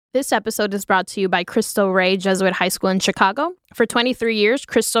This episode is brought to you by Cristo Rey Jesuit High School in Chicago. For 23 years,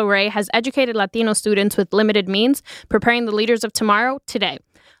 Cristo Rey has educated Latino students with limited means, preparing the leaders of tomorrow today.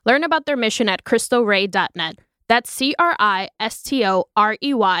 Learn about their mission at CristoRey.net. That's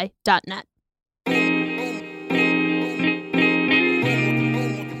CRISTOREY.net.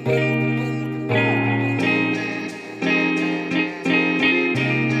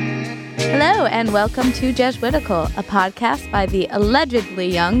 Hello, and welcome to Jesuitical, a podcast by the allegedly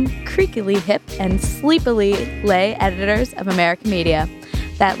young, creakily hip, and sleepily lay editors of American media.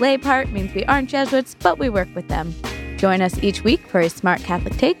 That lay part means we aren't Jesuits, but we work with them. Join us each week for a smart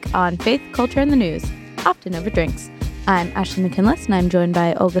Catholic take on faith, culture, and the news, often over drinks. I'm Ashley McKinless, and I'm joined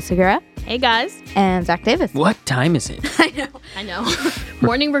by Olga Segura. Hey, guys. And Zach Davis. What time is it? I know.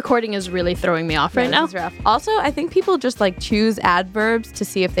 Morning recording is really throwing me off right now. This is rough. Also, I think people just choose adverbs to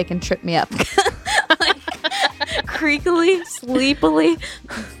see if they can trip me up. Creakily, sleepily.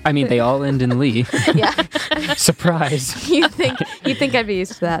 I mean, they all end in Lee. Yeah. Surprise. You think I'd be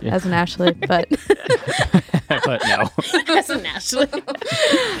used to that as an Ashley, but but no. As an Ashley.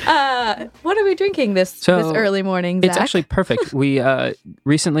 What are we drinking this early morning, Zach? It's actually perfect. We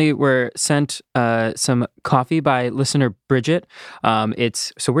recently were sent some coffee by listener Bridget.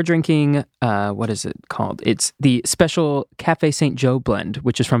 We're drinking, what is it called? It's the special Cafe St. Joe blend,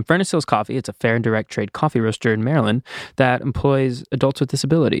 which is from Furnace Hills Coffee. It's a fair and direct trade coffee roaster in Maryland that employs adults with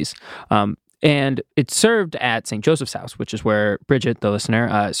disabilities. And it's served at St. Joseph's House, which is where Bridget, the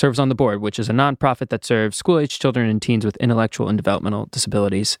listener, serves on the board, which is a nonprofit that serves school-age children and teens with intellectual and developmental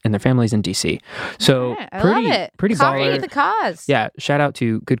disabilities and their families in D.C. So yeah, I love it. Pretty coffee baller. With the cause. Yeah, shout out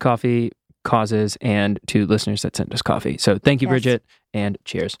to Good Coffee Causes and to listeners that sent us coffee. So thank you, Bridget, and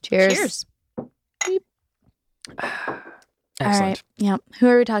cheers. Cheers. Excellent. All right. Yeah. Who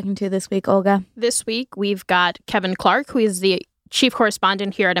are we talking to this week, Olga? This week, we've got Kevin Clark, who is the chief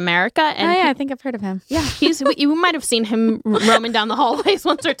correspondent here at America. And I think I've heard of him. Yeah, you might have seen him roaming down the hallways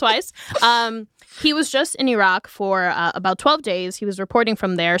once or twice. He was just in Iraq for about 12 days. He was reporting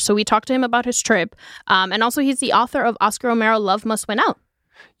from there. So we talked to him about his trip. And also, he's the author of Oscar Romero, Love Must Win Out.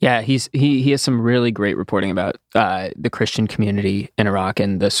 Yeah, he has some really great reporting about the Christian community in Iraq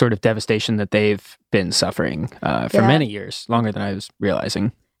and the sort of devastation that they've been suffering for many years, longer than I was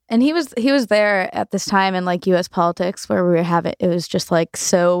realizing. And he was there at this time in U.S. politics where we were having, it was just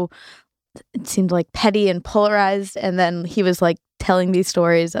so, it seemed petty and polarized. And then he was telling these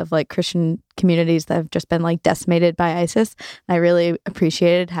stories of Christian communities that have just been decimated by ISIS. And I really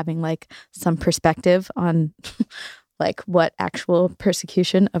appreciated having some perspective on what actual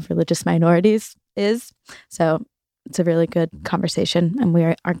persecution of religious minorities is. So it's a really good conversation, and we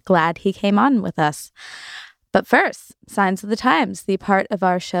are glad he came on with us. But first, Signs of the Times, the part of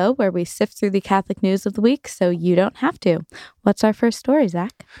our show where we sift through the Catholic news of the week so you don't have to. What's our first story,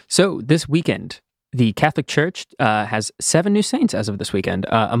 Zach? So this weekend, the Catholic Church has 7 new saints as of this weekend.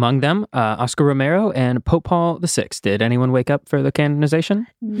 Among them, Oscar Romero and Pope Paul VI. Did anyone wake up for the canonization?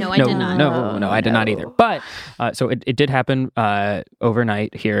 No, I did not. No, I did not either. But so it did happen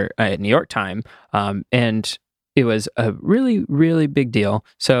overnight here at New York time, and it was a really, really big deal.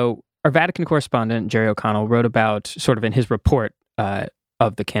 So our Vatican correspondent, Jerry O'Connell, wrote about, sort of in his report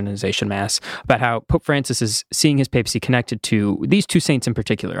of the canonization mass, about how Pope Francis is seeing his papacy connected to these 2 saints in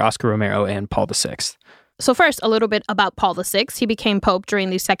particular, Oscar Romero and Paul VI. So first, a little bit about Paul VI. He became pope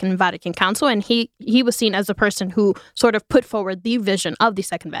during the Second Vatican Council, and he was seen as the person who sort of put forward the vision of the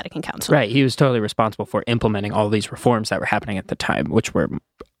Second Vatican Council. Right. He was totally responsible for implementing all these reforms that were happening at the time, which were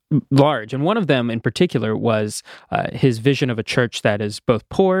large. And one of them in particular was his vision of a church that is both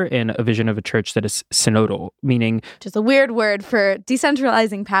poor and a vision of a church that is synodal, meaning... Just a weird word for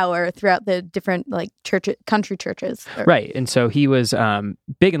decentralizing power throughout the different country churches. Right. And so he was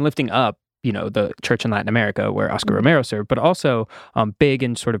big in lifting up the church in Latin America where Oscar Romero served, but also big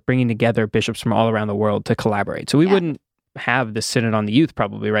in sort of bringing together bishops from all around the world to collaborate. So we wouldn't have the Synod on the Youth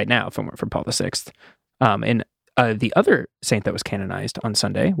probably right now if it weren't for Paul VI. And the other saint that was canonized on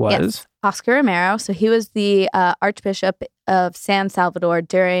Sunday was... Oscar Romero. So he was the Archbishop of San Salvador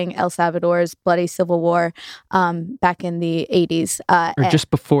during El Salvador's bloody civil war back in the 80s. Or just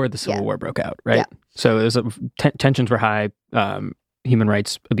before the civil war broke out, right? Yeah. So it was, tensions were high. Human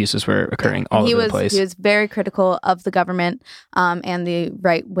rights abuses were occurring all over the place. He was very critical of the government and the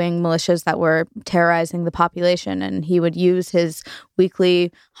right-wing militias that were terrorizing the population. And he would use his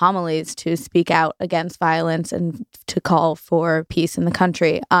weekly homilies to speak out against violence and to call for peace in the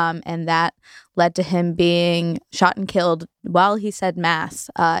country. And that led to him being shot and killed while he said mass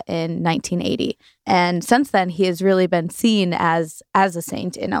in 1980. And since then, he has really been seen as a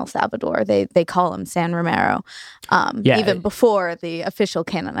saint in El Salvador. They call him San Romero, even before the official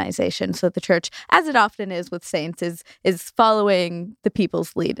canonization. So the church, as it often is with saints, is following the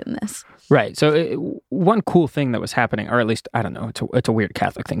people's lead in this. Right. So one cool thing that was happening, or at least, I don't know, it's a weird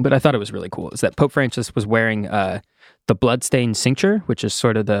Catholic thing, but I thought it was really cool, is that Pope Francis was wearing the bloodstained cincture, which is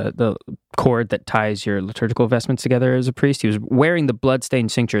sort of the cord that ties your liturgical vestments together as a priest. He was wearing the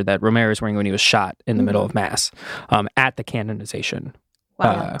bloodstained cincture that Romero was wearing when he was shot in the middle of Mass at the canonization.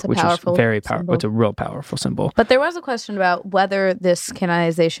 Wow, which is very powerful. It's a real powerful symbol. But there was a question about whether this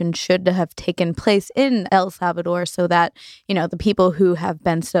canonization should have taken place in El Salvador so that, the people who have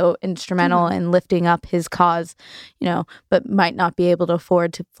been so instrumental in lifting up his cause, but might not be able to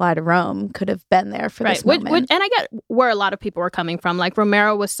afford to fly to Rome could have been there for this moment. And I get where a lot of people were coming from. Like,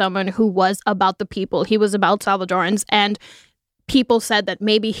 Romero was someone who was about the people. He was about Salvadorans, and people said that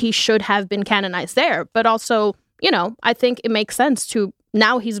maybe he should have been canonized there. But also, I think it makes sense to,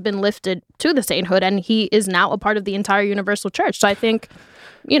 now he's been lifted to the sainthood and he is now a part of the entire universal church. So I think,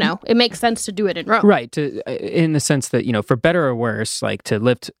 it makes sense to do it in Rome. Right. In the sense that, for better or worse, like to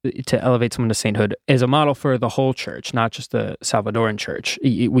elevate someone to sainthood is a model for the whole church, not just the Salvadoran church.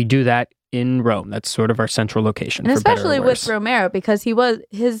 We do that in Rome. That's sort of our central location. And for especially better or worse. with Romero, because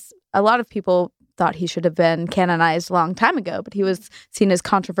a lot of people thought he should have been canonized a long time ago, but he was seen as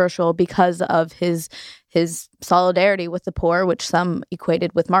controversial because of his solidarity with the poor, which some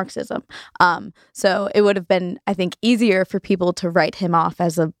equated with Marxism. So it would have been, I think, easier for people to write him off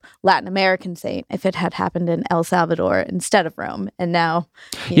as a Latin American saint if it had happened in El Salvador instead of Rome. And now...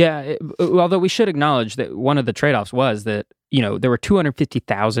 although we should acknowledge that one of the trade-offs was that, there were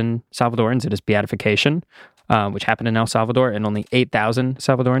 250,000 Salvadorans at his beatification, which happened in El Salvador, and only 8,000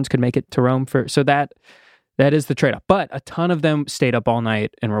 Salvadorans could make it to Rome. So that is the trade-off. But a ton of them stayed up all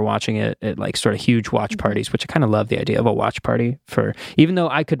night and were watching it at like sort of huge watch parties, which I kind of love the idea of a watch party even though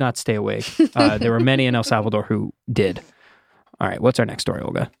I could not stay awake. There were many in El Salvador who did. All right, what's our next story,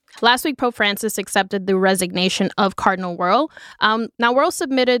 Olga? Last week, Pope Francis accepted the resignation of Cardinal Wuerl. Now, Wuerl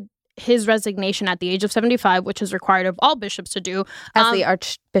submitted his resignation at the age of 75, which is required of all bishops to do. As the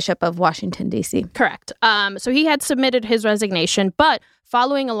Archbishop of Washington, D.C. Correct. So he had submitted his resignation, but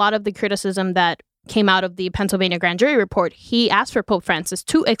following a lot of the criticism that came out of the Pennsylvania grand jury report, he asked for Pope Francis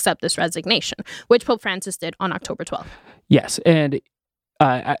to accept this resignation, which Pope Francis did on October 12th. Yes, and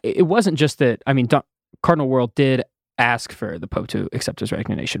it wasn't just that, Cardinal Wuerl did ask for the Pope to accept his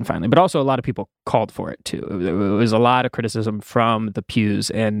resignation finally, but also a lot of people called for it too. There was a lot of criticism from the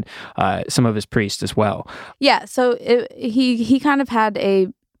pews and some of his priests as well. Yeah, so he kind of had a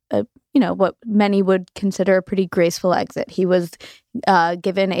what many would consider a pretty graceful exit. He was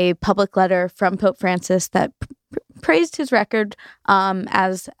given a public letter from Pope Francis that praised his record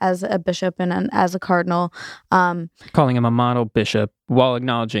as a bishop and as a cardinal, calling him a model bishop while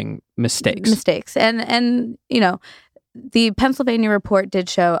acknowledging mistakes. And the Pennsylvania report did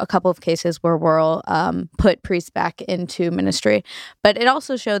show a couple of cases where Wuerl put priests back into ministry, but it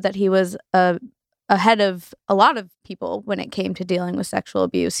also showed that he was ahead of a lot of people when it came to dealing with sexual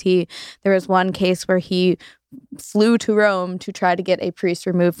abuse. There was one case where he flew to Rome to try to get a priest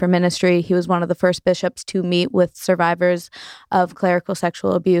removed from ministry. He was one of the first bishops to meet with survivors of clerical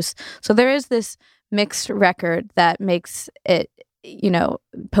sexual abuse. So there is this mixed record that makes it,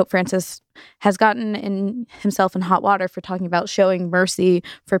 Pope Francis has gotten himself in hot water for talking about showing mercy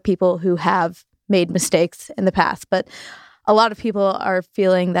for people who have made mistakes in the past. But a lot of people are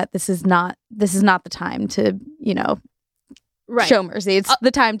feeling that this is not the time to, show mercy. It's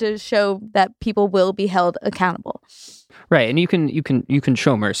the time to show that people will be held accountable. Right, and you can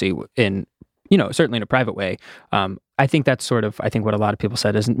show mercy in, certainly in a private way. I think that's sort of what a lot of people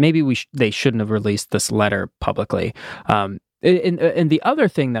said is maybe they shouldn't have released this letter publicly. And the other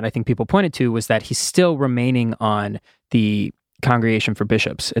thing that I think people pointed to was that he's still remaining on the Congregation for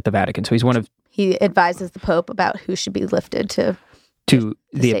Bishops at the Vatican. So he advises the Pope about who should be lifted to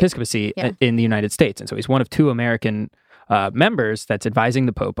the episcopacy in the United States. And so he's one of two American members that's advising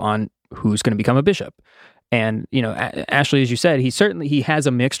the Pope on who's going to become a bishop. And, Ashley, as you said, he has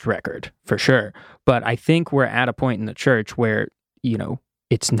a mixed record for sure. But I think we're at a point in the church where,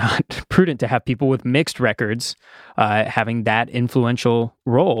 it's not prudent to have people with mixed records having that influential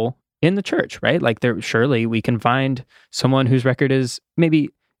role in the church, right? Like surely we can find someone whose record is maybe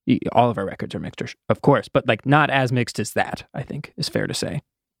all of our records are mixed, of course, but like not as mixed as that, I think is fair to say.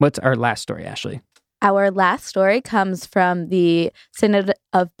 What's our last story, Ashley? Our last story comes from the Synod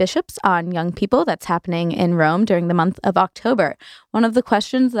of Bishops on Young People that's happening in Rome during the month of October. One of the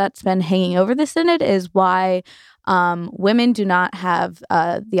questions that's been hanging over the Synod is why women do not have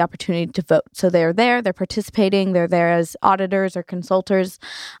the opportunity to vote. So they're participating, they're there as auditors or consultors,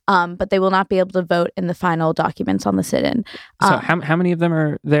 but they will not be able to vote in the final documents on the Synod. So how many of them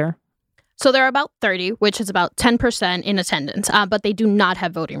are there? So there are about 30, which is about 10% in attendance, but they do not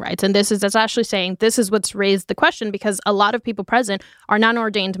have voting rights. And this is actually saying this is what's raised the question because a lot of people present are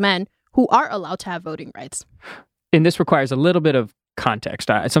non-ordained men who are allowed to have voting rights. And this requires a little bit of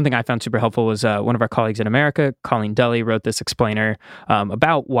context. Something I found super helpful was one of our colleagues in America, Colleen Dully, wrote this explainer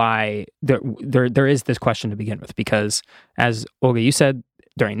about why there is this question to begin with. Because as Olga, you said,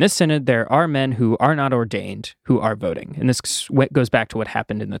 during this synod, there are men who are not ordained who are voting. And this goes back to what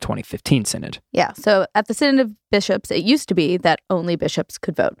happened in the 2015 synod. Yeah. So at the Synod of Bishops, it used to be that only bishops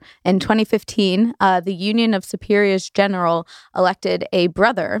could vote. In 2015, the Union of Superiors General elected a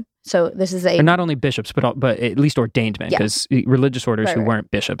brother. So this is And not only bishops, but at least ordained men, because religious orders who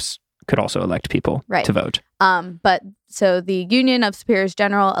weren't bishops could also elect people to vote. But so the Union of Superiors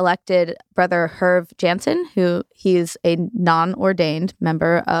General elected Brother Herve Jansen, who he's a non-ordained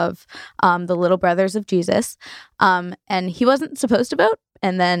member of the Little Brothers of Jesus. And he wasn't supposed to vote.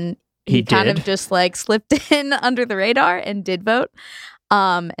 And then he kind of just like slipped in under the radar and did vote.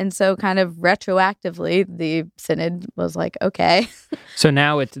 And so kind of retroactively, the Synod was like, okay. So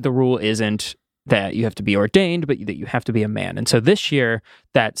now the rule isn't that you have to be ordained, but that you have to be a man. And so this year,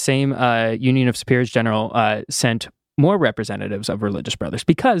 that same Union of Superiors General sent more representatives of religious brothers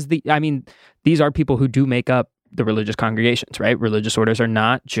because, these are people who do make up the religious congregations, right? Religious orders are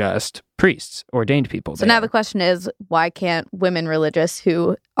not just priests, ordained people. So now the question is, why can't women religious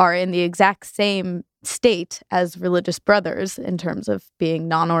who are in the exact same state as religious brothers in terms of being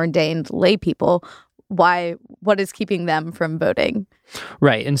non-ordained lay people, what is keeping them from voting?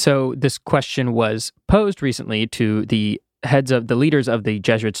 Right. And so this question was posed recently to the leaders of the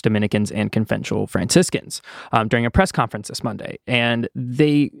Jesuits, Dominicans, and Conventual Franciscans during a press conference this Monday. And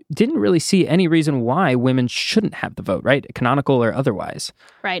they didn't really see any reason why women shouldn't have the vote, right? Canonical or otherwise.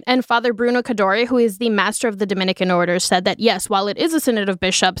 Right. And Father Bruno Cadore, who is the master of the Dominican order, said that, yes, while it is a synod of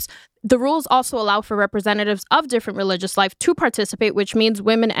bishops, the rules also allow for representatives of different religious life to participate, which means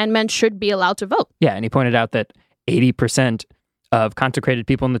women and men should be allowed to vote. Yeah. And he pointed out that 80% of consecrated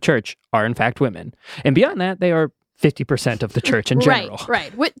people in the church are, in fact, women. And beyond that, they are 50% of the church in general.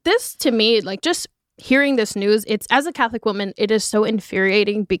 Right. With this, to me, like just hearing this news, it's as a Catholic woman, it is so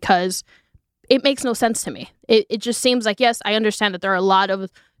infuriating because it makes no sense to me. It just seems like, yes, I understand that there are a lot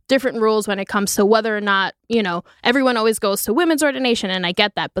of different rules when it comes to whether or not, everyone always goes to women's ordination, and I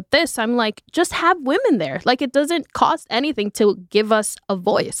get that. But this, I'm like, just have women there. Like, it doesn't cost anything to give us a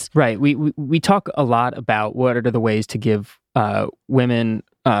voice. Right. We talk a lot about what are the ways to give women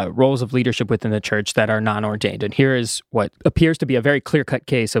roles of leadership within the church that are non-ordained. And here is what appears to be a very clear-cut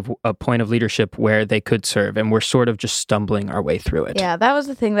case of a point of leadership where they could serve, and we're sort of just stumbling our way through it. Yeah, that was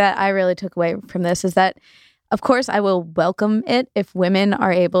the thing that I really took away from this, is that, of course, I will welcome it if women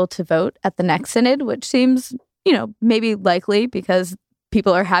are able to vote at the next synod, which seems, maybe likely because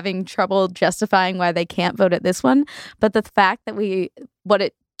people are having trouble justifying why they can't vote at this one. But the fact that what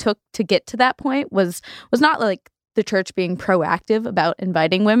it took to get to that point was not like the church being proactive about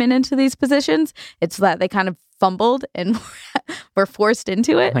inviting women into these positions. It's that they kind of fumbled and were forced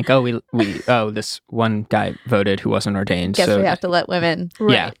into it. Like, this one guy voted who wasn't ordained. Guess we have to let women.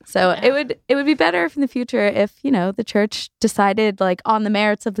 Right. Yeah. So it would be better if in the future if, the church decided, like, on the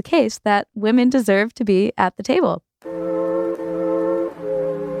merits of the case that women deserve to be at the table.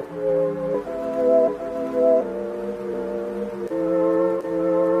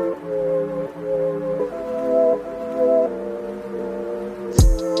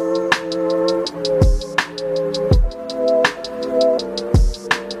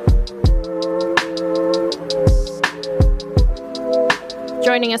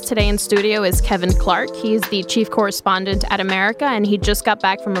 Joining us today in studio is Kevin Clark. He's the chief correspondent at America, and he just got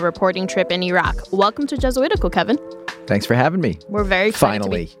back from a reporting trip in Iraq. Welcome to Jesuitical, Kevin. Thanks for having me. We're very excited.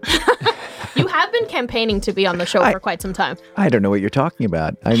 Finally. You have been campaigning to be on the show for quite some time. I don't know what you're talking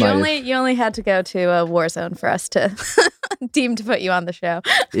about. You only had to go to a war zone for us to deem to put you on the show.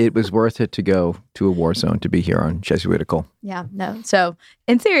 It was worth it to go to a war zone to be here on Jesuitical. Yeah, no. So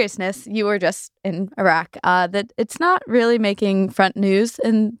in seriousness, you were just in Iraq. That it's not really making front news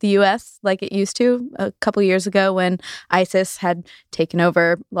in the U.S. like it used to a couple years ago when ISIS had taken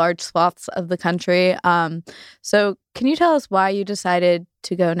over large swaths of the country. So can you tell us why you decided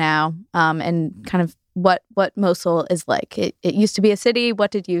to go now, and kind of what Mosul is like? It used to be a city.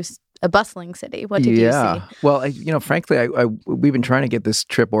 What did you a bustling city. What did you see? Well, frankly, we've been trying to get this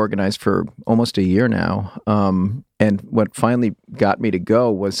trip organized for almost a year now. And what finally got me to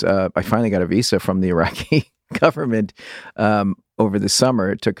go was I finally got a visa from the Iraqi government over the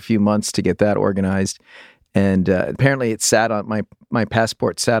summer. It took a few months to get that organized. And apparently it sat on my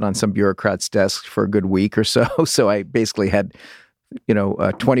passport sat on some bureaucrat's desk for a good week or so. So I basically had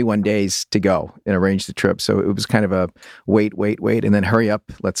 21 days to go and arrange the trip. So it was kind of a wait, and then hurry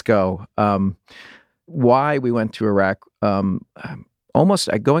up, let's go. Why we went to Iraq, almost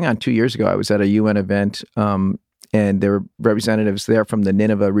going on 2 years ago, I was at a UN event, and there were representatives there from the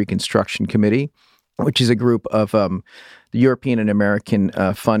Nineveh Reconstruction Committee, which is a group of the European and American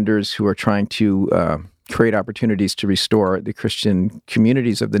funders who are trying to create opportunities to restore the Christian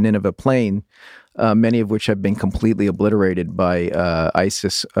communities of the Nineveh Plain, many of which have been completely obliterated by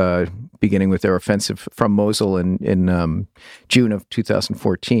ISIS, beginning with their offensive from Mosul in June of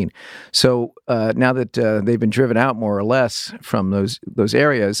 2014. So now that they've been driven out more or less from those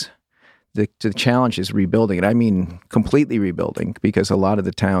areas, the challenge is rebuilding, and I mean completely rebuilding, because a lot of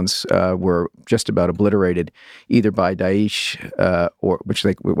the towns were just about obliterated, either by Daesh, or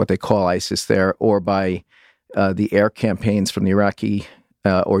what they call ISIS there, or by the air campaigns from the Iraqi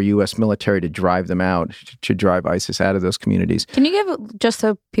or U.S. military to drive them out, to drive ISIS out of those communities. Can you give, just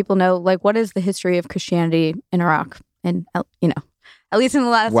so people know, what is the history of Christianity in Iraq? And at least in the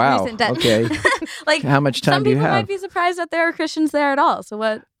last recent decade. Okay. How much time do you have? Some people might be surprised that there are Christians there at all. So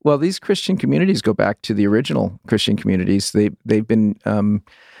what? Well, these Christian communities go back to the original Christian communities. They've been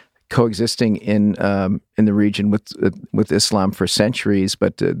coexisting in the region with Islam for centuries,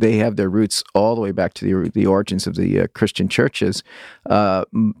 but they have their roots all the way back to the origins of the Christian churches.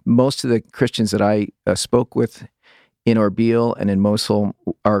 Most of the Christians that I spoke with in Erbil and in Mosul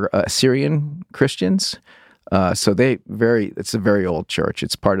are Assyrian Christians. So it's a very old church.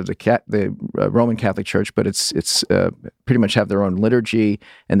 It's part of the Roman Catholic Church, but it's pretty much have their own liturgy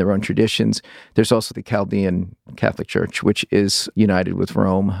and their own traditions. There's also the Chaldean Catholic Church, which is united with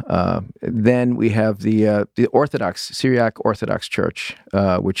Rome. Then we have the Syriac Orthodox Church,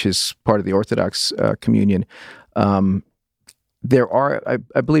 which is part of the Orthodox Communion. There are,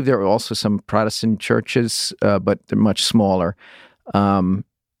 I believe, there are also some Protestant churches, but they're much smaller.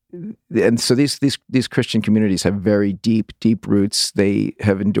 And so these Christian communities have very deep roots. They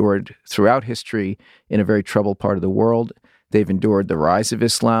have endured throughout history in a very troubled part of the world. They've endured the rise of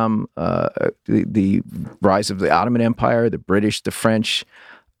Islam, the rise of the Ottoman Empire, the British, the French.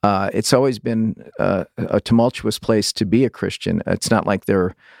 It's always been a tumultuous place to be a Christian. It's not like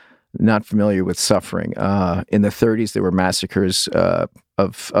they're not familiar with suffering. In the 30s, there were massacres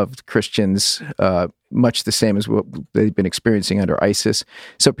of Christians, much the same as what they've been experiencing under ISIS.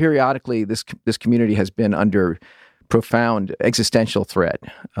 So periodically, this community has been under profound existential threat.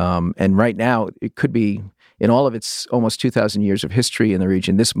 And right now, it could be, in all of its almost 2,000 years of history in the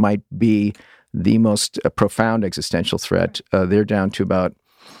region, this might be the most profound existential threat. They're down to about,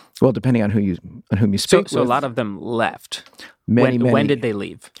 well, depending on whom you speak with. So a lot of them left. Many. When did they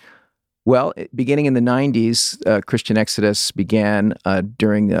leave? Well, beginning in the 90s, Christian exodus began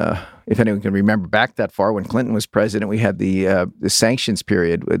during, if anyone can remember back that far, when Clinton was president, we had the sanctions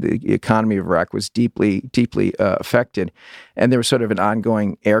period. The economy of Iraq was deeply affected. And there was sort of an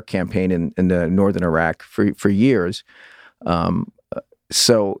ongoing air campaign in northern Iraq for years.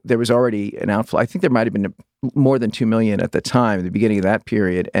 So there was already an outflow. I think there might have been more than 2 million at the time, at the beginning of that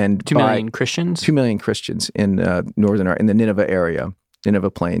period. And 2 million Christians? 2 million Christians in northern Iraq, in the Nineveh area.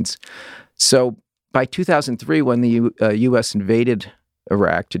 Nineveh Plains. So by 2003, when the U.S. invaded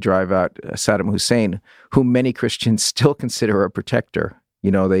Iraq to drive out Saddam Hussein, whom many Christians still consider a protector,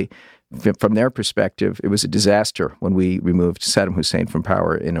 from their perspective, it was a disaster when we removed Saddam Hussein from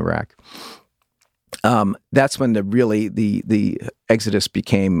power in Iraq. That's when the exodus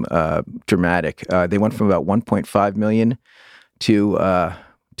became dramatic. They went from about 1.5 million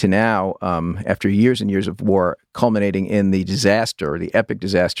to now, after years and years of war, culminating in the epic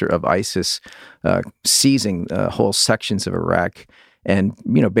disaster of ISIS seizing whole sections of Iraq. And,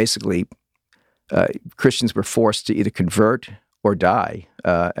 basically, Christians were forced to either convert or die,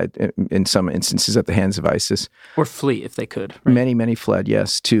 in some instances, at the hands of ISIS. Or flee, if they could. Right? Many fled,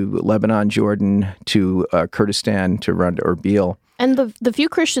 yes, to Lebanon, Jordan, to Kurdistan, to run to Erbil. And the few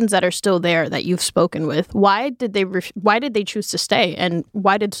Christians that are still there that you've spoken with, why did they choose to stay, and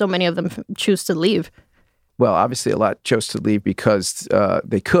why did so many of them choose to leave? Well, obviously, a lot chose to leave because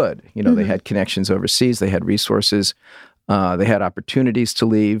they could. They had connections overseas, they had resources, they had opportunities to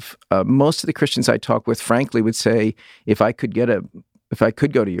leave. Most of the Christians I talk with, frankly, would say, if I could go to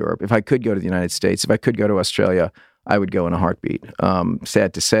Europe, if I could go to the United States, if I could go to Australia, I would go in a heartbeat.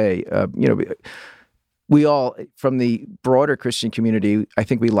 Sad to say, we all, from the broader Christian community, I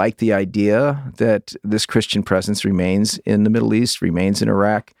think we like the idea that this Christian presence remains in the Middle East, remains in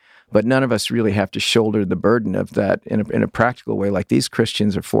Iraq, but none of us really have to shoulder the burden of that in a practical way, like these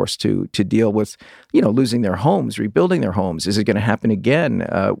Christians are forced to deal with, losing their homes, rebuilding their homes. Is it going to happen again?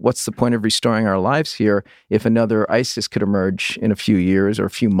 What's the point of restoring our lives here if another ISIS could emerge in a few years or a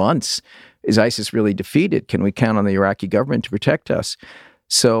few months? Is ISIS really defeated? Can we count on the Iraqi government to protect us?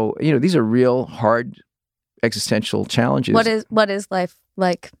 So, these are real hard existential challenges. What is life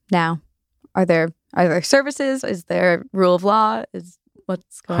like now? Are there services? Is there rule of law?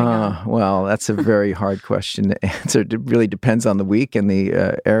 What's going on? Well, that's a very hard question to answer. It really depends on the week and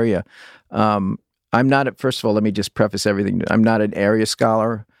the area. I'm not. First of all, let me just preface everything. I'm not an area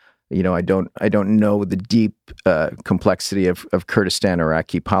scholar. I don't know the deep complexity of Kurdistan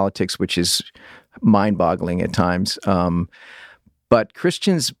Iraqi politics, which is mind-boggling at times. But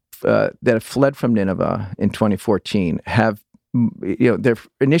Christians that have fled from Nineveh in 2014 have, their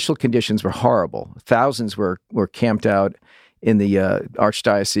initial conditions were horrible. Thousands were camped out in the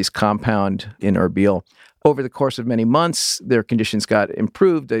archdiocese compound in Erbil. Over the course of many months, their conditions got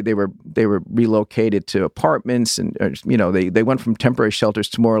improved. They were relocated to apartments, and they went from temporary shelters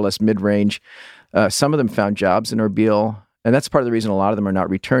to more or less mid-range. Some of them found jobs in Erbil, and that's part of the reason a lot of them are not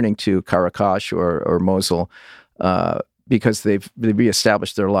returning to Qaraqosh or Mosul. Because they've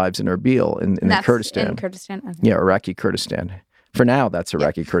reestablished their lives in Erbil in Kurdistan. In Kurdistan? Okay. Yeah, Iraqi Kurdistan. For now, that's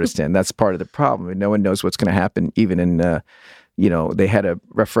Iraqi Kurdistan. That's part of the problem. No one knows what's going to happen. Even in, they had a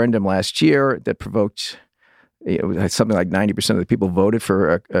referendum last year that provoked something like 90% of the people voted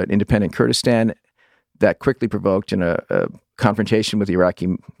for an independent Kurdistan. That quickly provoked a confrontation with the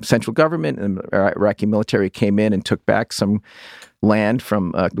Iraqi central government, and the Iraqi military came in and took back some land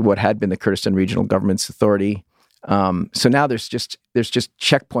from what had been the Kurdistan Regional Government's authority. So now there's just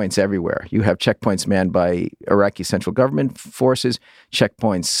checkpoints everywhere. You have checkpoints manned by Iraqi central government forces,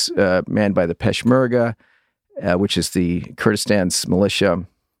 checkpoints manned by the Peshmerga, which is the Kurdistan's militia,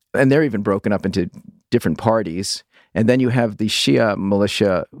 and they're even broken up into different parties. And then you have the Shia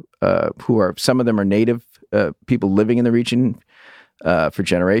militia, some of them are native people living in the region for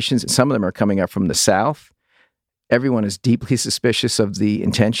generations, and some of them are coming up from the south. Everyone is deeply suspicious of the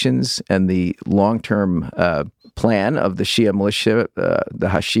intentions and the long-term plan of the Shia militia, the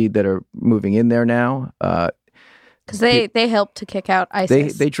Hashid that are moving in there now. Because they helped to kick out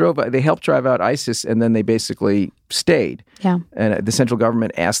ISIS. They helped drive out ISIS, and then they basically stayed. Yeah. And the central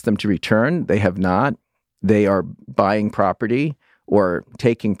government asked them to return. They have not. They are buying property or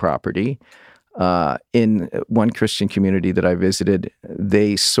taking property. In one Christian community that I visited,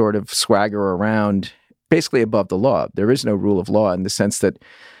 they sort of swagger around basically above the law. There is no rule of law in the sense that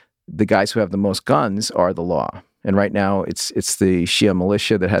the guys who have the most guns are the law. And right now, it's the Shia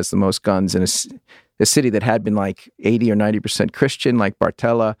militia that has the most guns in a city that had been like 80 or 90% Christian, like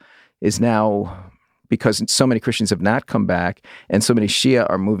Bartella, is now, because so many Christians have not come back, and so many Shia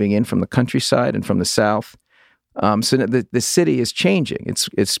are moving in from the countryside and from the south. So the city is changing.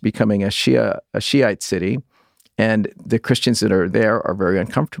 It's becoming a Shiite city. And the Christians that are there are very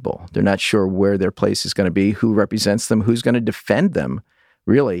uncomfortable. They're not sure where their place is going to be, who represents them, who's going to defend them,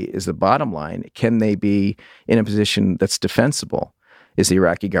 really, is the bottom line. Can they be in a position that's defensible? Is the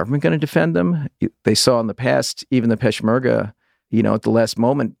Iraqi government going to defend them? They saw in the past, even the Peshmerga, at the last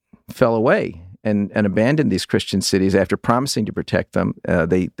moment, fell away and abandoned these Christian cities after promising to protect them.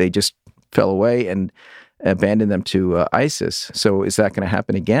 They just fell away and abandoned them to ISIS. So is that going to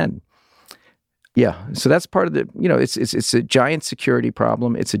happen again? Yeah, so that's part of the, it's a giant security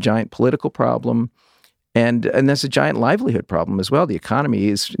problem. It's a giant political problem. And there's a giant livelihood problem as well. The economy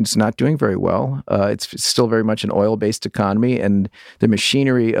is not doing very well. It's still very much an oil-based economy, and the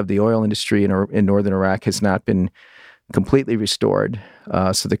machinery of the oil industry in northern Iraq has not been completely restored.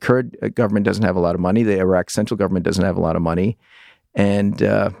 So the Kurd government doesn't have a lot of money. The Iraq central government doesn't have a lot of money. And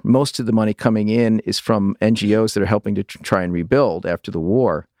most of the money coming in is from NGOs that are helping to try and rebuild after the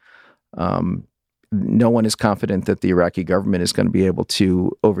war. No one is confident that the Iraqi government is going to be able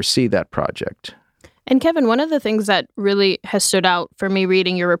to oversee that project. And Kevin, one of the things that really has stood out for me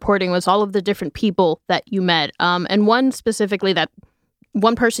reading your reporting was all of the different people that you met. And one specifically, that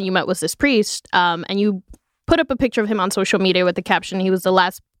one person you met was this priest, and you put up a picture of him on social media with the caption, he was the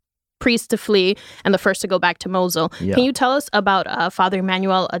last priest to flee and the first to go back to Mosul. Yeah. Can you tell us about Father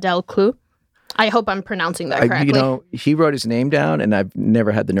Emmanuel Adel Klou? I hope I'm pronouncing that correctly. He wrote his name down, and I've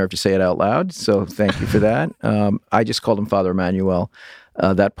never had the nerve to say it out loud, so thank you for that. I just called him Father Emmanuel.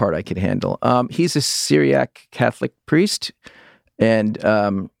 That part I could handle. He's a Syriac Catholic priest, and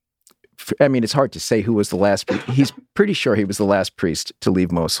I mean, it's hard to say who was the last. He's pretty sure he was the last priest to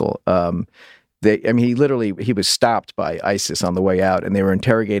leave Mosul. He was stopped by ISIS on the way out, and they were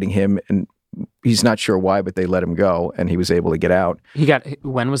interrogating him, and he's not sure why, but they let him go, and he was able to get out.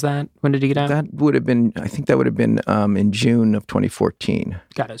 When was that? When did he get out? I think that would have been in June of 2014.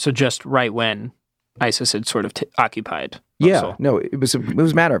 Got it. So just right when ISIS had sort of occupied Mosul. Yeah, no, it was a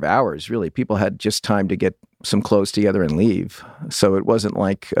matter of hours, really. People had just time to get some clothes together and leave. So it wasn't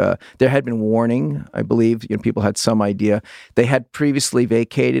like there had been warning, I believe. People had some idea. They had previously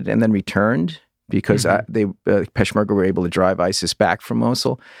vacated and then returned because Peshmerga were able to drive ISIS back from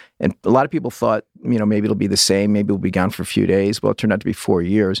Mosul. And a lot of people thought, maybe it'll be the same. Maybe we'll be gone for a few days. Well, it turned out to be 4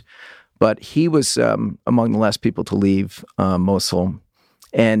 years. But he was among the last people to leave Mosul.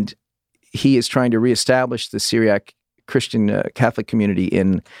 And he is trying to reestablish the Syriac Christian Catholic community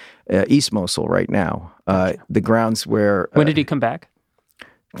in East Mosul right now. The grounds where... when did he come back?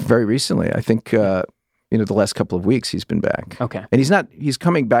 Very recently. I think, the last couple of weeks he's been back. Okay. And he's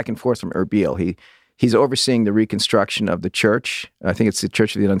coming back and forth from Erbil. He's overseeing the reconstruction of the church. I think it's the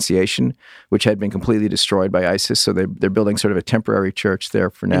Church of the Annunciation, which had been completely destroyed by ISIS. So they're building sort of a temporary church there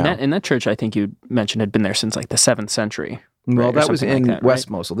for now. And that church, I think you mentioned, had been there since like the 7th century. Well, right, that was in like that, West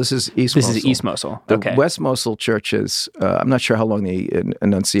right? Mosul. This is East Mosul. This is East Mosul. The Okay. West Mosul churches, I'm not sure how long the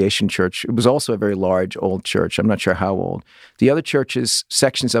Annunciation Church, it was also a very large, old church. I'm not sure how old. The other churches,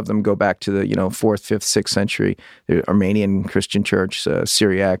 sections of them go back to the 4th, 5th, 6th century. The Armenian Christian Church,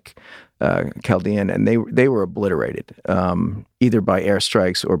 Syriac, Chaldean, and they were obliterated, either by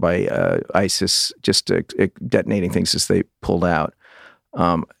airstrikes or by ISIS just detonating things as they pulled out.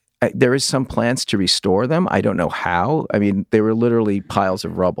 There is some plans to restore them. I don't know how. I mean, they were literally piles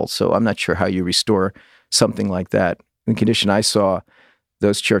of rubble. So I'm not sure how you restore something like that. In the condition I saw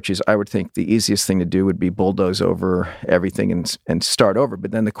those churches, I would think the easiest thing to do would be bulldoze over everything and start over. But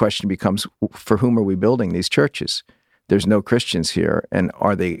then the question becomes, for whom are we building these churches? There's no Christians here, and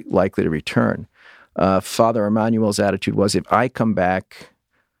are they likely to return? Father Emmanuel's attitude was, if I come back,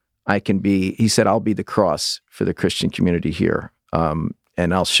 he said, I'll be the cross for the Christian community here.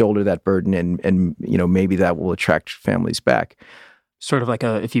 And I'll shoulder that burden, and maybe that will attract families back. Sort of like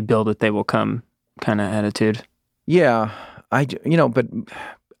if you build it, they will come kind of attitude. Yeah, I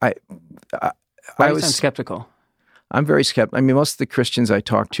was skeptical. I'm very skeptical. I mean, most of the Christians I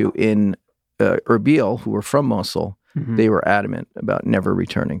talked to in Erbil, who were from Mosul, they were adamant about never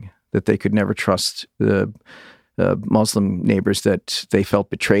returning, that they could never trust the Muslim neighbors, that they felt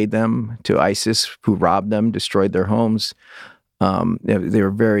betrayed them to ISIS, who robbed them, destroyed their homes.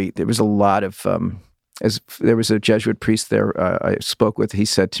 There was a lot of, there was a Jesuit priest there I spoke with. He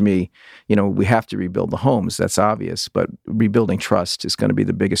said to me, we have to rebuild the homes. That's obvious, but rebuilding trust is going to be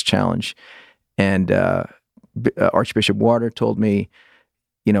the biggest challenge. And Archbishop Warder told me,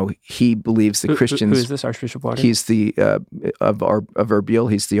 he believes the Christians. Who is this Archbishop Warder? He's the of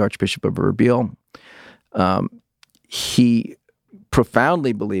Erbil. He's the Archbishop of Erbil. He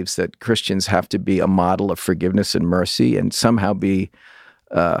profoundly believes that Christians have to be a model of forgiveness and mercy and somehow be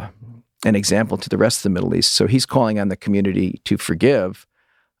an example to the rest of the Middle East. So he's calling on the community to forgive.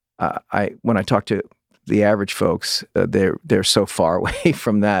 When I talk to the average folks, they're so far away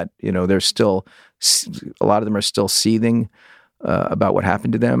from that. They're still, a lot of them are still seething about what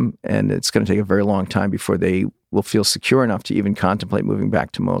happened to them, and it's going to take a very long time before they will feel secure enough to even contemplate moving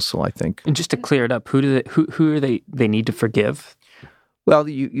back to Mosul, I think. And just to clear it up, who are they need to forgive? Well,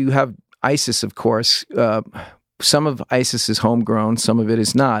 you have ISIS, of course. Some of ISIS is homegrown, some of it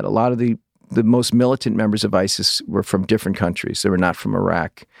is not. A lot of the most militant members of ISIS were from different countries. They were not from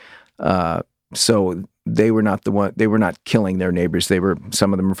Iraq. So they were not they were not killing their neighbors.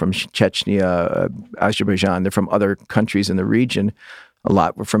 Some of them were from Chechnya, Azerbaijan. They're from other countries in the region. A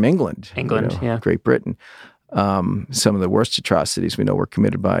lot were from England. Yeah. Great Britain. Some of the worst atrocities we know were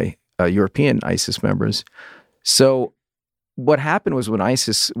committed by European ISIS members. So what happened was when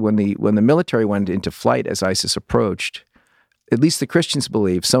the military went into flight as ISIS approached, at least the Christians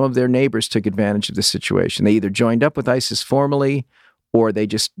believe, some of their neighbors took advantage of the situation. They either joined up with ISIS formally, or they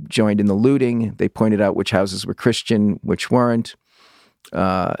just joined in the looting. They pointed out which houses were Christian, which weren't.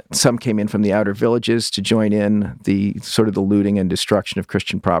 Some came in from the outer villages to join in the sort of the looting and destruction of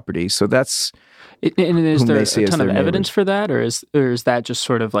Christian property. So that's and is there a ton of evidence neighbors. for that, or is that just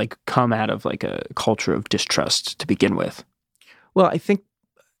sort of like come out of like a culture of distrust to begin with? Well, I think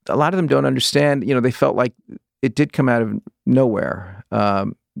a lot of them don't understand. They felt like it did come out of nowhere.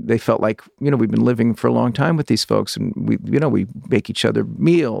 They felt like, we've been living for a long time with these folks, and we make each other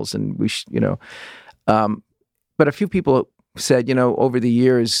meals, and but a few people said, over the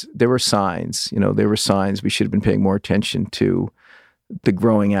years, there were signs. There were signs we should have been paying more attention to the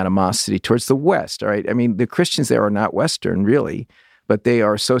growing animosity towards the West. All right, I mean, the Christians there are not Western really, but they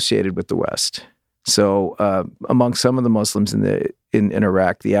are associated with the West. So among some of the Muslims in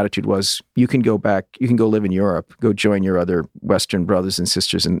Iraq, the attitude was, you can go back, you can go live in Europe, go join your other Western brothers and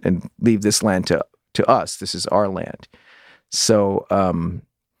sisters, and leave this land to us. This is our land. So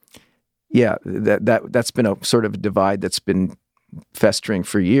yeah, that's been a sort of divide that's been festering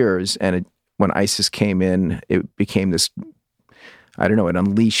for years. And when ISIS came in, it became this, I don't know, it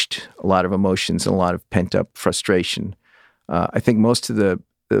unleashed a lot of emotions and a lot of pent-up frustration. I think most of the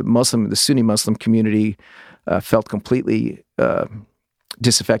Sunni Muslim community felt completely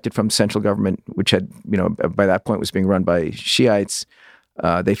disaffected from central government, which had, by that point was being run by Shiites.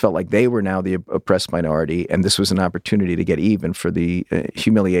 They felt like they were now the oppressed minority, and this was an opportunity to get even for the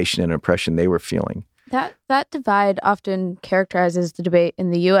humiliation and oppression they were feeling. That divide often characterizes the debate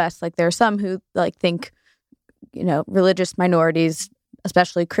in the U.S. Like there are some who think, religious minorities,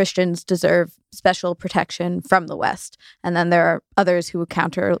 especially Christians, deserve special protection from the West. And then there are others who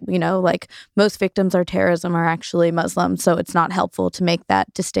counter, like most victims of terrorism are actually Muslim, so it's not helpful to make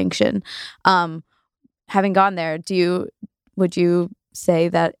that distinction. Having gone there, would you say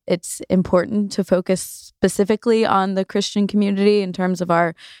that it's important to focus specifically on the Christian community in terms of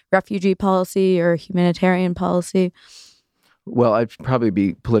our refugee policy or humanitarian policy? Well, I'd probably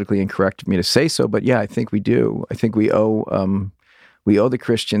be politically incorrect of me to say so, but yeah, I think we do. I think we owe the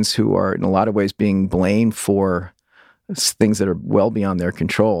Christians, who are in a lot of ways being blamed for things that are well beyond their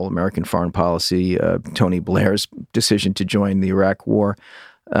control, American foreign policy, Tony Blair's decision to join the Iraq War.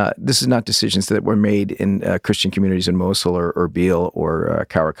 This is not decisions that were made in Christian communities in Mosul or Erbil or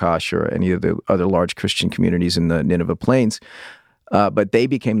Qaraqosh or any of the other large Christian communities in the Nineveh Plains. But they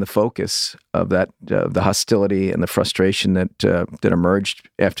became the focus of the hostility and the frustration that emerged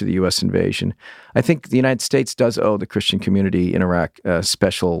after the U.S. invasion. I think the United States does owe the Christian community in Iraq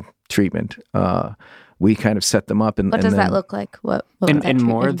special treatment. We kind of set them up. What does that look like? What and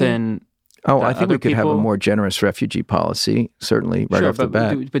more than... I think we could have a more generous refugee policy, certainly, right off the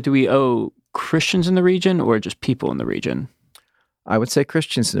bat. But do we owe Christians in the region or just people in the region? I would say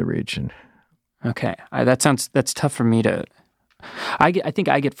Christians in the region. Okay. That's tough for me to... I think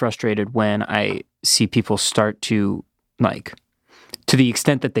I get frustrated when I see people start to, to the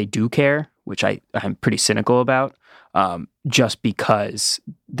extent that they do care, which I'm pretty cynical about, just because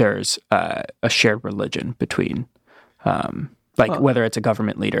there's a shared religion between... whether it's a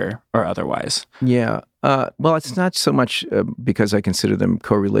government leader or otherwise. Yeah. Well, it's not so much because I consider them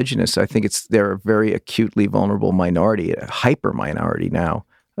co-religionists. I think they're a very acutely vulnerable minority, a hyper minority now.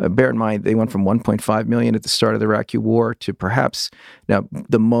 Bear in mind, they went from 1.5 million at the start of the Iraqi war to perhaps, now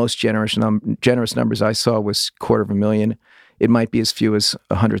the most generous numbers I saw was 250,000. It might be as few as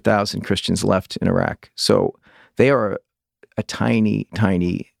 100,000 Christians left in Iraq. So they are a tiny,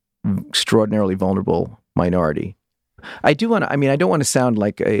 tiny, extraordinarily vulnerable minority. I don't want to sound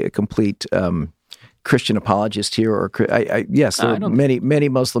like a complete Christian apologist here. Yes, many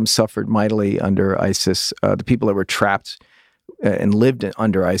Muslims suffered mightily under ISIS. The people that were trapped and lived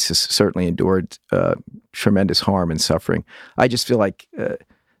under ISIS certainly endured tremendous harm and suffering. I just feel like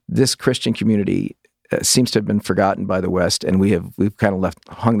this Christian community seems to have been forgotten by the West, and we've kind of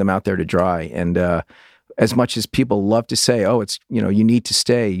hung them out there to dry. And as much as people love to say, "Oh, it's you need to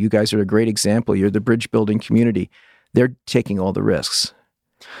stay. You guys are a great example. You're the bridge building community." They're taking all the risks,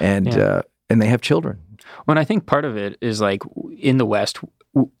 and they have children. Well, and I think part of it is in the West,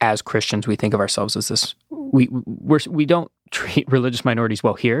 as Christians, we think of ourselves as this. We don't treat religious minorities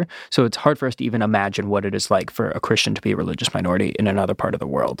well here, so it's hard for us to even imagine what it is like for a Christian to be a religious minority in another part of the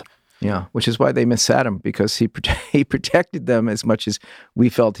world. Yeah, which is why they miss Saddam, because he protected them as much as we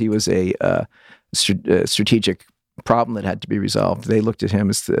felt he was a strategic problem that had to be resolved. They looked at him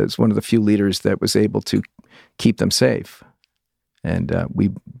as one of the few leaders that was able to keep them safe, and we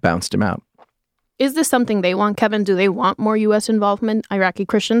bounced him out. Is this something they want, Kevin? Do they want more U.S. involvement, Iraqi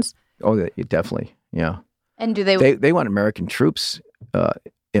Christians? Oh, definitely, yeah. And do they? They want American troops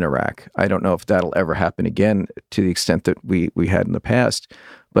in Iraq. I don't know if that'll ever happen again to the extent that we had in the past,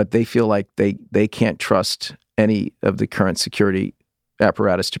 but they feel like they can't trust any of the current security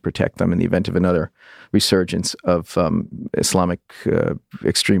apparatus to protect them in the event of another resurgence of Islamic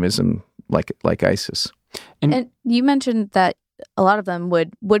extremism like ISIS. And you mentioned that a lot of them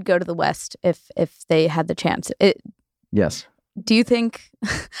would go to the West if they had the chance. Yes. Do you think,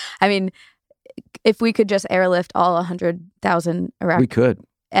 if we could just airlift all 100,000 Iraqis? We could.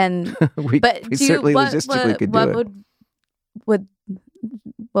 And we certainly logistically could do it.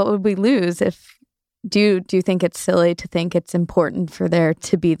 What would we lose if? Do you think it's silly to think it's important for there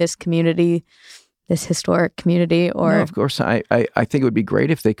to be this community this historic community? Or No, of course, I think it would be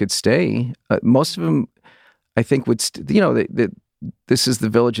great if they could stay. Most of them, I think, would. This is the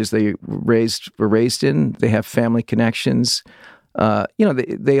villages they were raised in. They have family connections.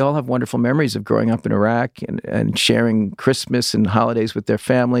 They all have wonderful memories of growing up in Iraq and sharing Christmas and holidays with their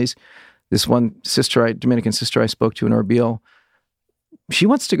families. This one Dominican sister I spoke to in Erbil, she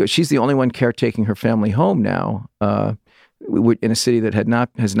wants to go. She's the only one caretaking her family home now in a city that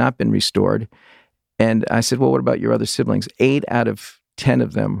has not been restored. And I said, well, what about your other siblings? 8 out of 10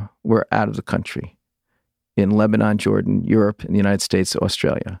 of them were out of the country in Lebanon, Jordan, Europe, and the United States,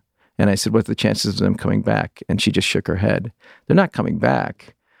 Australia. And I said, what are the chances of them coming back? And she just shook her head. They're not coming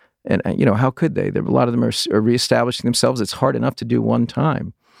back. And, how could they? A lot of them are reestablishing themselves. It's hard enough to do one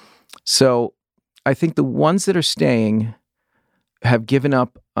time. So I think the ones that are staying have given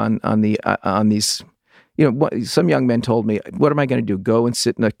up on these. Some young men told me, what am I going to do? Go and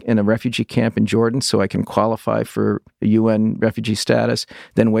sit in a refugee camp in Jordan so I can qualify for a UN refugee status,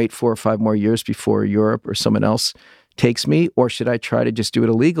 then wait 4 or 5 more years before Europe or someone else takes me? Or should I try to just do it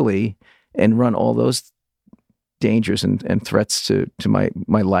illegally and run all those dangers and threats to my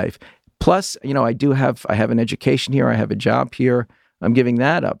life? Plus, I have an education here. I have a job here. I'm giving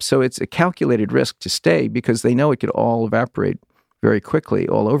that up. So it's a calculated risk to stay because they know it could all evaporate very quickly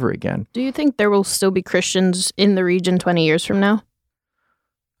all over again. Do you think there will still be Christians in the region 20 years from now?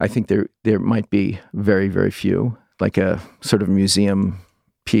 I think there might be very, very few, like a sort of museum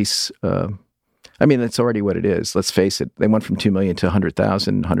piece. That's already what it is. Let's face it. They went from 2 million to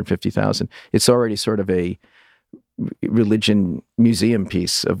 100,000, 150,000. It's already sort of a religion museum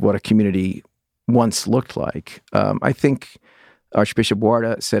piece of what a community once looked like. I think Archbishop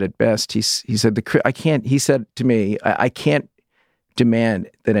Warda said it best. He said, he said to me, I can't demand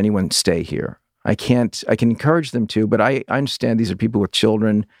that anyone stay here. I can encourage them to, but I understand these are people with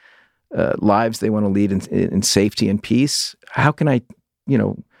children, lives they want to lead in safety and peace. How can I,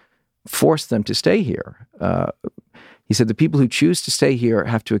 force them to stay here? He said the people who choose to stay here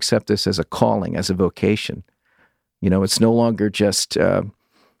have to accept this as a calling, as a vocation. It's no longer just,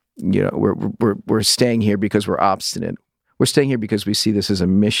 we're staying here because we're obstinate. We're staying here because we see this as a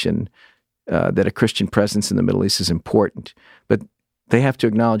mission, that a Christian presence in the Middle East is important. But they have to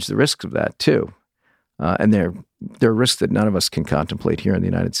acknowledge the risks of that too. And there are risks that none of us can contemplate here in the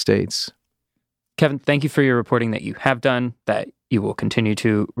United States. Kevin, thank you for your reporting that you have done, that you will continue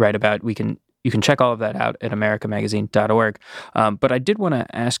to write about. You can check all of that out at americamagazine.org. But I did want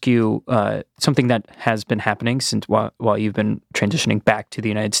to ask you something that has been happening since while you've been transitioning back to the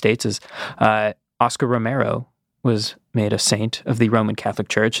United States is Oscar Romero was made a saint of the Roman Catholic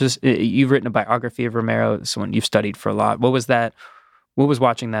Church. You've written a biography of Romero, someone you've studied for a lot. What was that? What was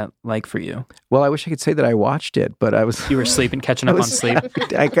watching that like for you? Well, I wish I could say that I watched it, but You were sleeping, catching up on sleep?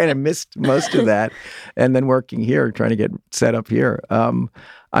 I kind of missed most of that. And then working here, trying to get set up here. I'm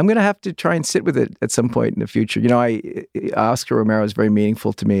going to have to try and sit with it at some point in the future. Oscar Romero is very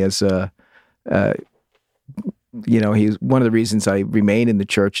meaningful to me as he's one of the reasons I remain in the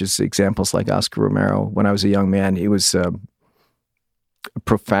church is examples like Oscar Romero. When I was a young man, he was a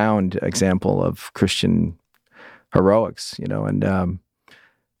profound example of Christian heroics,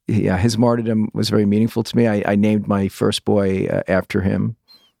 his martyrdom was very meaningful to me. I named my first boy after him,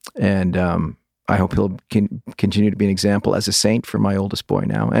 and I hope he'll continue to be an example as a saint for my oldest boy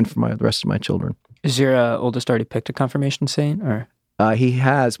now and for the rest of my children. Is your oldest already picked a confirmation saint, or? He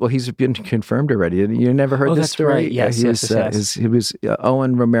has. Well, he's been confirmed already. You never heard this story? Right. Yes, he was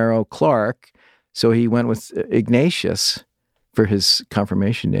Owen Romero Clark, so he went with Ignatius for his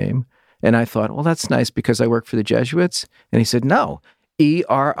confirmation name. And I thought, well, that's nice because I work for the Jesuits. And he said, no,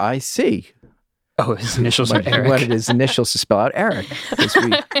 ERIC. Oh, his initials are Eric. What his initials to spell out Eric.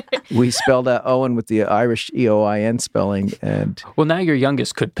 We spelled out Owen with the Irish EOIN spelling. And well, now your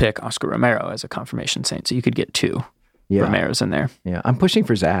youngest could pick Oscar Romero as a confirmation saint, so you could get 2 Romeros in there. Yeah, I'm pushing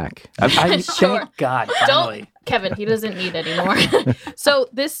for Zach. Sure. Thank God, finally. Kevin, he doesn't need anymore. So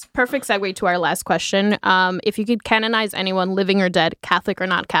this perfect segue to our last question. If you could canonize anyone, living or dead, Catholic or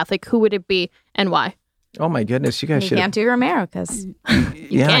not Catholic, who would it be and why? Oh my goodness, you guys should. You can't do Romero because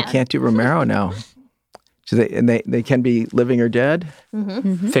I can't do Romero now. So they can be living or dead?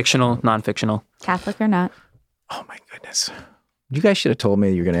 Mm-hmm. Mm-hmm. Fictional, non-fictional. Catholic or not. Oh my goodness. You guys should have told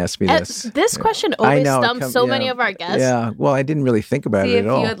me you were going to ask me this. This question always stumps many of our guests. Yeah, well, I didn't really think about it at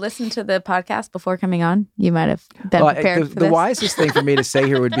all. If you had listened to the podcast before coming on, you might have been prepared for this. The wisest thing for me to say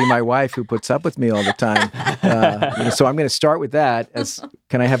here would be my wife, who puts up with me all the time. So I'm going to start with that.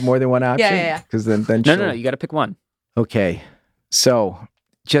 Can I have more than one option? Yeah. Because then No, you got to pick one. Okay, so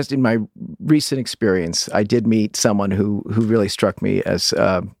just in my recent experience, I did meet someone who really struck me as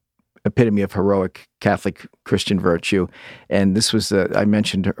epitome of heroic Catholic Christian virtue. And this was, I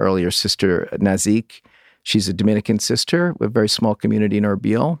mentioned earlier, Sister Nazik. She's a Dominican sister with a very small community in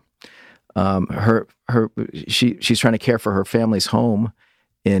Erbil. She's trying to care for her family's home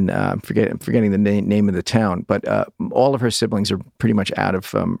in, I'm forgetting the name of the town, but all of her siblings are pretty much out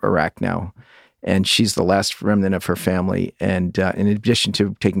of Iraq now. And she's the last remnant of her family. And in addition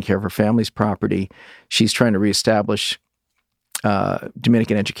to taking care of her family's property, she's trying to reestablish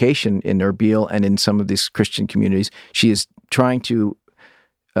Dominican education in Erbil and in some of these Christian communities. She is trying to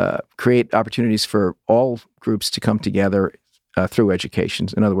create opportunities for all groups to come together through education.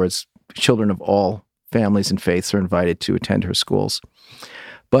 In other words, children of all families and faiths are invited to attend her schools.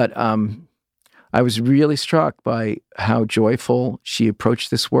 But I was really struck by how joyful she approached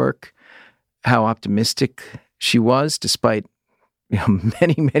this work, how optimistic she was, despite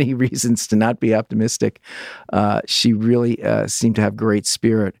many, many reasons to not be optimistic. She really seemed to have great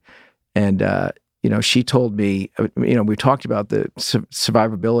spirit. And, she told me, we talked about the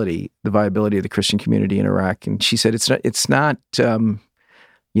survivability, the viability of the Christian community in Iraq. And she said, it's not,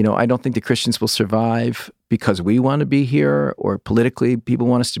 I don't think the Christians will survive because we want to be here, or politically people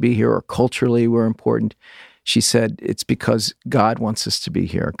want us to be here, or culturally we're important. She said, it's because God wants us to be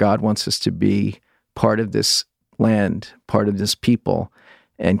here. God wants us to be part of this land, part of this people,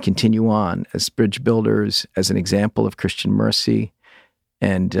 and continue on as bridge builders, as an example of Christian mercy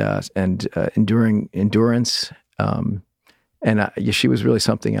and enduring endurance. She was really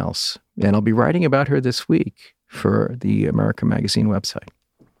something else. And I'll be writing about her this week for the America Magazine website.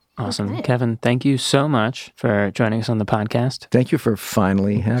 Awesome. Okay. Kevin, thank you so much for joining us on the podcast. Thank you for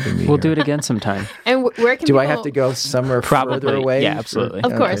finally having me. We'll do it again sometime. And where can Do people... I have to go somewhere further away? Yeah, absolutely.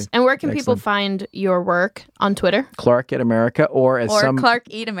 Of course. Okay. And where can people Excellent. find your work on Twitter? Clark at America, or as some Clark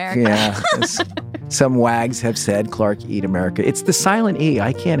Eat America. Yeah, as some wags have said, Clark Eat America. It's the silent E.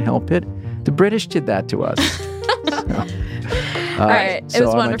 I can't help it. The British did that to us. All right. It so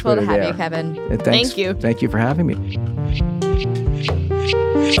was I'm on wonderful to Twitter have there. you, Kevin. And Thank you. Thank you for having me.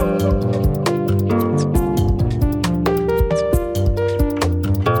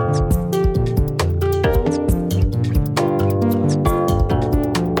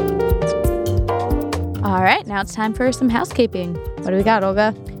 All right. Now it's time for some housekeeping. What do we got,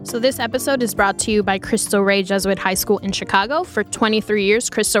 Olga? So this episode is brought to you by Cristo Rey Jesuit High School in Chicago. For 23 years,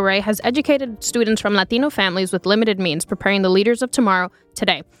 Cristo Rey has educated students from Latino families with limited means, preparing the leaders of tomorrow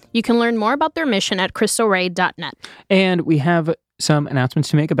today. You can learn more about their mission at cristolrey.net. And we have some announcements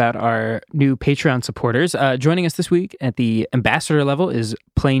to make about our new Patreon supporters. Joining us this week at the ambassador level is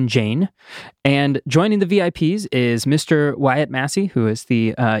Plain Jane. And joining the VIPs is Mr. Wyatt Massey, who is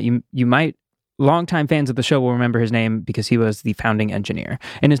the, you might, longtime fans of the show will remember his name because he was the founding engineer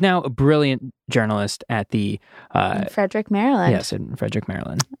and is now a brilliant journalist at the... In Frederick, Maryland. Yes, in Frederick,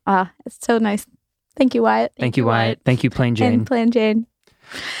 Maryland. It's so nice. Thank you, Wyatt. Thank you, Wyatt. Thank you, Plain Jane. And Plain Jane.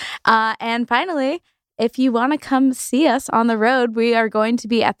 And finally, if you want to come see us on the road, we are going to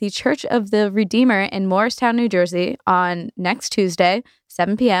be at the Church of the Redeemer in Morristown, New Jersey on next Tuesday,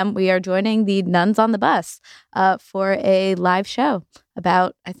 7 p.m. We are joining the Nuns on the Bus for a live show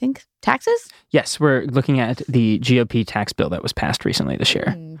about, I think, taxes? Yes, we're looking at the GOP tax bill that was passed recently this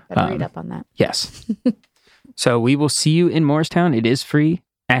year. Better read up on that. Yes. So we will see you in Morristown. It is free.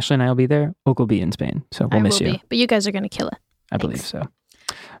 Ashley and I will be there. Oak will be in Spain. So we'll miss you. But you guys are going to kill it. I believe so.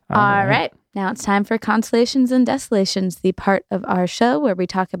 All right. Now it's time for Consolations and Desolations, the part of our show where we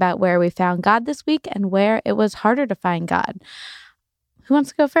talk about where we found God this week and where it was harder to find God. Who wants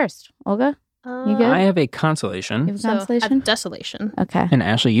to go first? Olga? You good? I have a consolation. You have a consolation? Desolation. Okay. And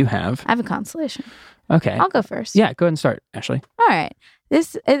Ashley, you have. I have a consolation. Okay. I'll go first. Yeah, go ahead and start, Ashley. All right.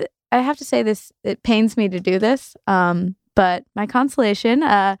 I have to say this, it pains me to do this, but my consolation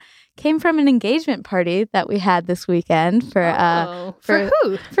came from an engagement party that we had this weekend for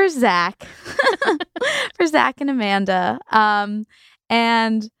who? For Zach. For Zach and Amanda.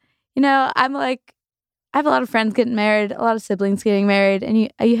 And, I'm like, I have a lot of friends getting married, a lot of siblings getting married, and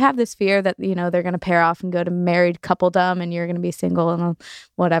you have this fear that, they're going to pair off and go to married coupledom and you're going to be single and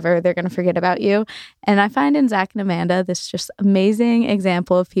whatever, they're going to forget about you. And I find in Zach and Amanda this just amazing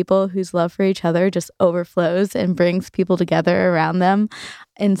example of people whose love for each other just overflows and brings people together around them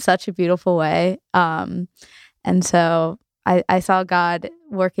in such a beautiful way. And so I saw God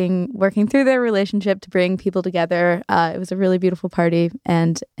working through their relationship to bring people together. It was a really beautiful party,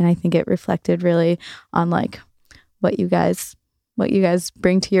 and I think it reflected really on like what you guys what you guys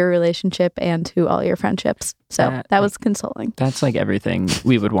bring to your relationship and to all your friendships. So that was consoling. That's like everything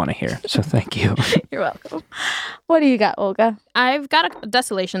we would want to hear. So thank you. You're welcome. What do you got, Olga? I've got a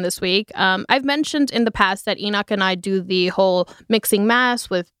desolation this week. I've mentioned in the past that Enoch and I do the whole mixing Mass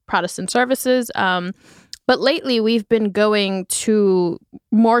with Protestant services. But lately, we've been going to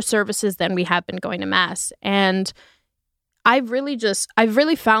more services than we have been going to Mass. And I've really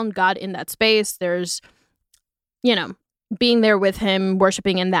found God in that space. There's, being there with him,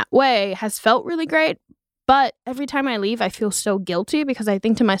 worshiping in that way has felt really great. But every time I leave, I feel so guilty because I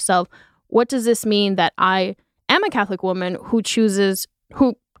think to myself, what does this mean that I am a Catholic woman who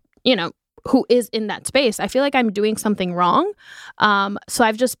is in that space? I feel like I'm doing something wrong. So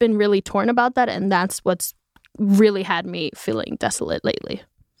I've just been really torn about that. And that's what's really had me feeling desolate lately.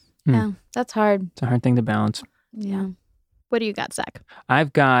 Yeah, that's hard. It's a hard thing to balance. Yeah. What do you got, Zach?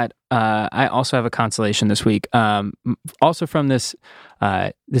 I've got, I also have a consolation this week, also from this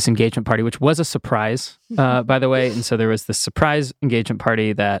engagement party, which was a surprise, by the way. And so there was this surprise engagement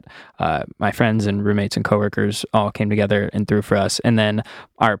party that my friends and roommates and coworkers all came together and threw for us. And then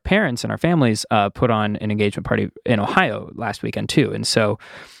our parents and our families put on an engagement party in Ohio last weekend too. And so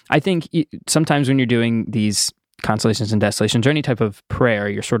I think sometimes when you're doing these consolations and desolations or any type of prayer,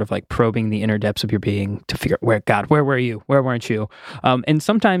 you're sort of like probing the inner depths of your being to figure out where were you? Where weren't you? And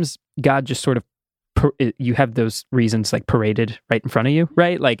sometimes God just sort of, you have those reasons like paraded right in front of you,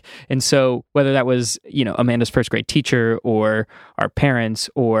 right? Like, and so whether that was, Amanda's first grade teacher or our parents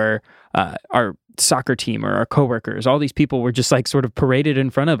or our soccer team or our coworkers, all these people were just like sort of paraded in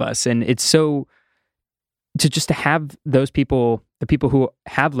front of us. And it's so, to have those people, the people who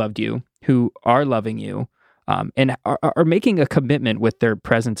have loved you, who are loving you, and are making a commitment with their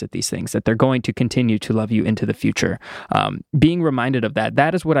presence at these things, that they're going to continue to love you into the future. Being reminded of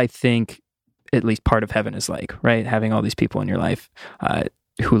that is what I think at least part of heaven is like, right? Having all these people in your life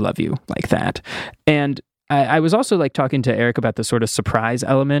who love you like that. And I was also like talking to Eric about the sort of surprise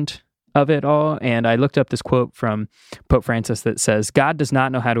element of it all. And I looked up this quote from Pope Francis that says, God does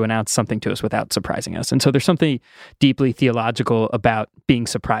not know how to announce something to us without surprising us. And so there's something deeply theological about being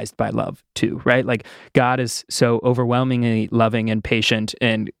surprised by love too, right? Like God is so overwhelmingly loving and patient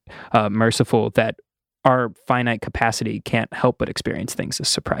and merciful that our finite capacity can't help but experience things as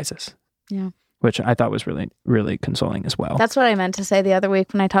surprises. Yeah. Which I thought was really, really consoling as well. That's what I meant to say the other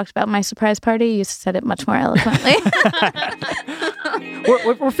week when I talked about my surprise party. You said it much more eloquently.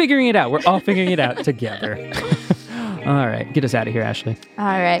 We're figuring it out. We're all figuring it out together. All right. Get us out of here, Ashley. All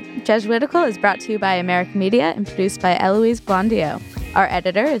right. Jesuitical is brought to you by American Media and produced by Eloise Blondio. Our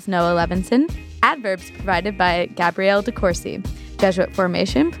editor is Noah Levinson. Adverbs provided by Gabrielle DeCourcy. Jesuit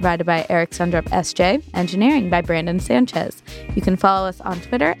Formation provided by Eric Sundrup SJ. Engineering by Brandon Sanchez. You can follow us on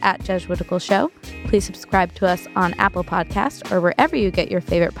Twitter at Jesuitical Show. Please subscribe to us on Apple Podcasts or wherever you get your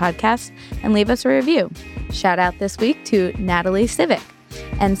favorite podcasts and leave us a review. Shout out this week to Natalie Civic.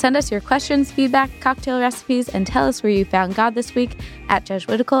 And send us your questions, feedback, cocktail recipes, and tell us where you found God this week at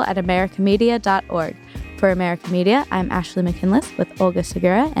jesuitical@americamedia.org. For American Media, I'm Ashley McKinless with Olga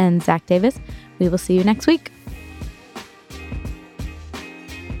Segura and Zach Davis. We will see you next week.